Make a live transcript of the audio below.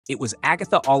It was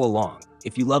Agatha all along.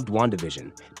 If you loved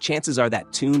WandaVision, chances are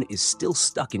that tune is still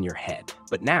stuck in your head.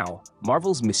 But now,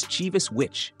 Marvel's mischievous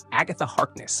witch, Agatha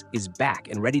Harkness, is back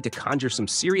and ready to conjure some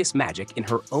serious magic in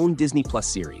her own Disney Plus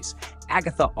series,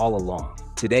 Agatha All Along.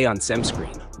 Today on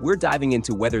smScreen, we're diving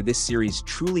into whether this series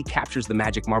truly captures the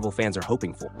magic Marvel fans are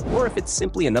hoping for, or if it's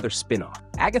simply another spin-off.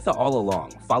 Agatha All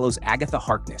Along follows Agatha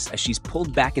Harkness as she's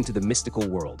pulled back into the mystical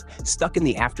world, stuck in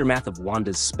the aftermath of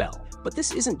Wanda's spell. But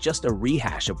this isn't just a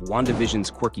rehash of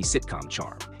WandaVision's quirky sitcom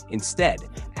charm. Instead,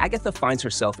 Agatha finds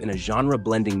herself in a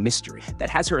genre-blending mystery that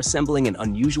has her assembling an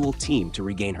unusual team to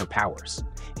regain her powers,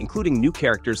 including new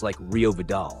characters like Rio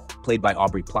Vidal, played by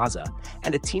Aubrey Plaza,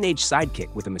 and a teenage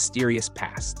sidekick with a mysterious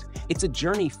past. It's a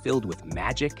journey filled with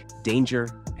magic, danger,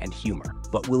 and humor.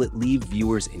 But will it leave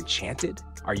viewers enchanted?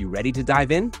 Are you ready to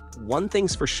dive in? One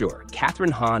thing's for sure, Kathryn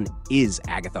Hahn is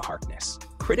Agatha Harkness.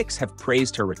 Critics have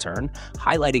praised her return,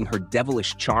 highlighting her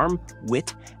devilish charm,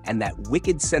 wit, and that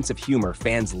wicked sense of humor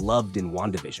fans loved in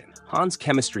WandaVision. Hahn's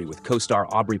chemistry with co-star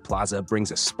Aubrey Plaza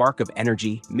brings a spark of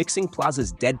energy, mixing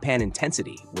Plaza's deadpan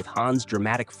intensity with Hahn's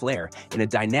dramatic flair in a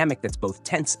dynamic that's both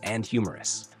tense and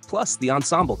humorous. Plus, the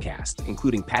ensemble cast,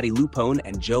 including Patti LuPone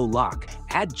and Joe Locke,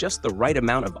 add just the right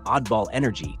amount of oddball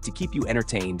energy to keep you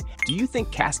entertained. Do you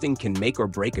think casting can make or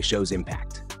break a show's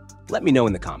impact? Let me know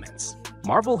in the comments.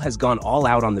 Marvel has gone all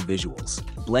out on the visuals,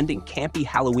 blending campy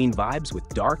Halloween vibes with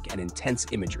dark and intense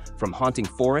imagery. From haunting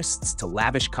forests to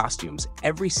lavish costumes,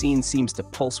 every scene seems to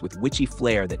pulse with witchy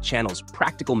flair that channels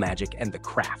practical magic and the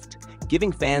craft,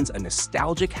 giving fans a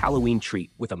nostalgic Halloween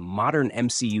treat with a modern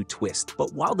MCU twist.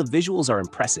 But while the visuals are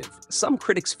impressive, some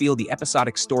critics feel the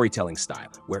episodic storytelling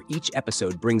style, where each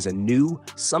episode brings a new,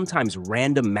 sometimes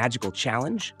random magical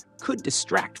challenge, could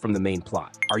distract from the main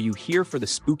plot. Are you here for the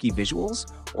spooky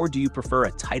visuals, or do you prefer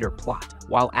a tighter plot?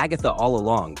 While Agatha All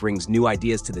Along brings new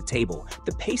ideas to the table,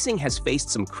 the pacing has faced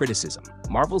some criticism.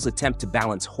 Marvel's attempt to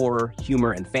balance horror,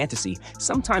 humor, and fantasy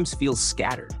sometimes feels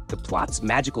scattered. The plot's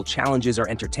magical challenges are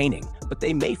entertaining, but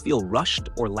they may feel rushed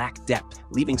or lack depth,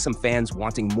 leaving some fans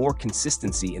wanting more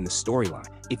consistency in the storyline.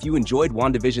 If you enjoyed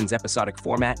WandaVision's episodic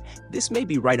format, this may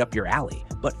be right up your alley,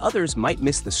 but others might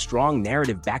miss the strong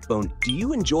narrative backbone. Do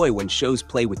you enjoy when shows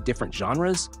play with different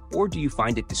genres, or do you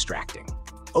find it distracting?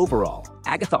 Overall,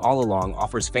 Agatha All Along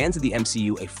offers fans of the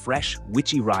MCU a fresh,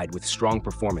 witchy ride with strong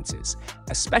performances,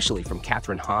 especially from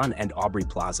Kathryn Hahn and Aubrey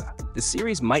Plaza. The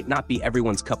series might not be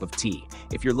everyone's cup of tea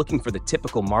if you're looking for the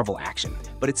typical Marvel action,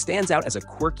 but it stands out as a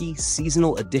quirky,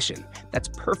 seasonal addition that's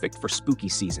perfect for spooky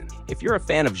season. If you're a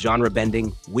fan of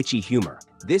genre-bending, witchy humor,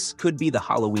 this could be the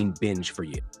Halloween binge for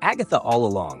you. Agatha All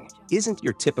Along isn't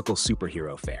your typical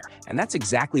superhero fare, and that's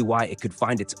exactly why it could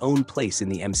find its own place in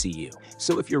the MCU.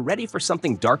 So if you're ready for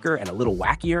something darker and a little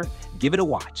wackier, give it a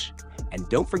watch. And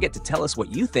don't forget to tell us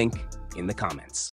what you think in the comments.